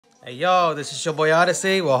Hey yo, this is your boy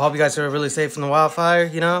Odyssey. Well, I hope you guys are really safe from the wildfire,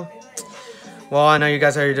 you know? Well, I know you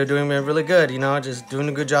guys are doing really good, you know? Just doing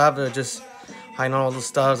a good job of just hiding all the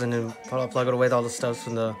stuff and then plugging away all the stuff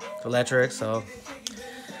from the electric. So,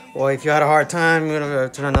 well, if you had a hard time, you know,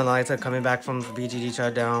 turn on the lights, coming back from the PG&E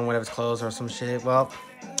shutdown, whatever's closed or some shit, well,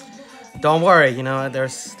 don't worry, you know,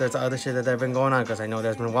 there's other shit that have been going on because I know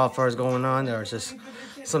there's been wildfires going on. There's just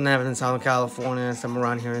some that in Southern California, some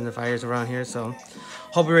around here, and the fires around here. So,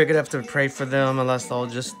 hope we're gonna have to pray for them, unless they'll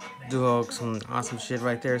just do some awesome shit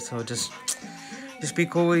right there. So just be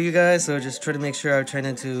cool with you guys. So just try to make sure I'm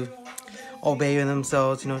trying to obey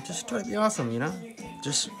themselves. You know, just try to be awesome. You know,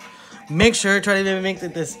 just make sure try to make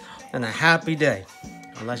this a happy day,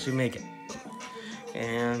 unless you make it.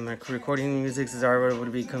 And my recording music is already going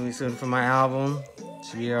to be coming soon for my album.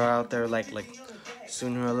 Should be out there like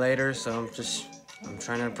sooner or later. So I'm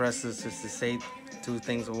trying to impress this just to say two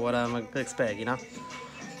things of what I'm expect. You know,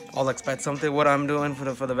 I'll expect something what I'm doing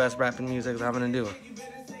for the best rapping music I'm gonna do.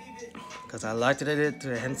 Cause I like to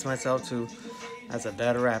enhance myself to as a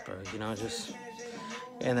better rapper. You know, just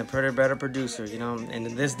and a better producer. You know, and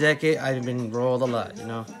in this decade I've been rolled a lot. You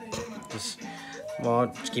know, just.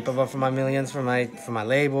 Well, just keep up for my millions for my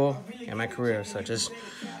label and my career. So just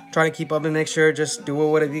try to keep up and make sure just do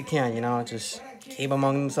whatever you can, you know, just keep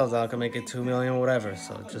among themselves. I can make it 2 million, whatever.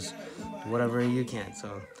 So just do whatever you can.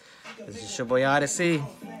 So this is your boy Odyssey.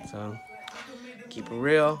 So keep it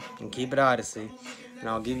real and keep it Odyssey. And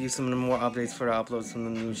I'll give you some more updates for the uploads some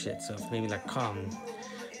of the new shit. So maybe like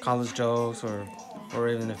college jokes or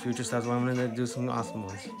even the future stuff. I'm gonna do some awesome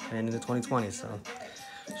ones and in the 2020s. So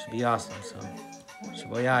should be awesome. So. It's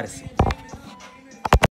your boy Odyssey.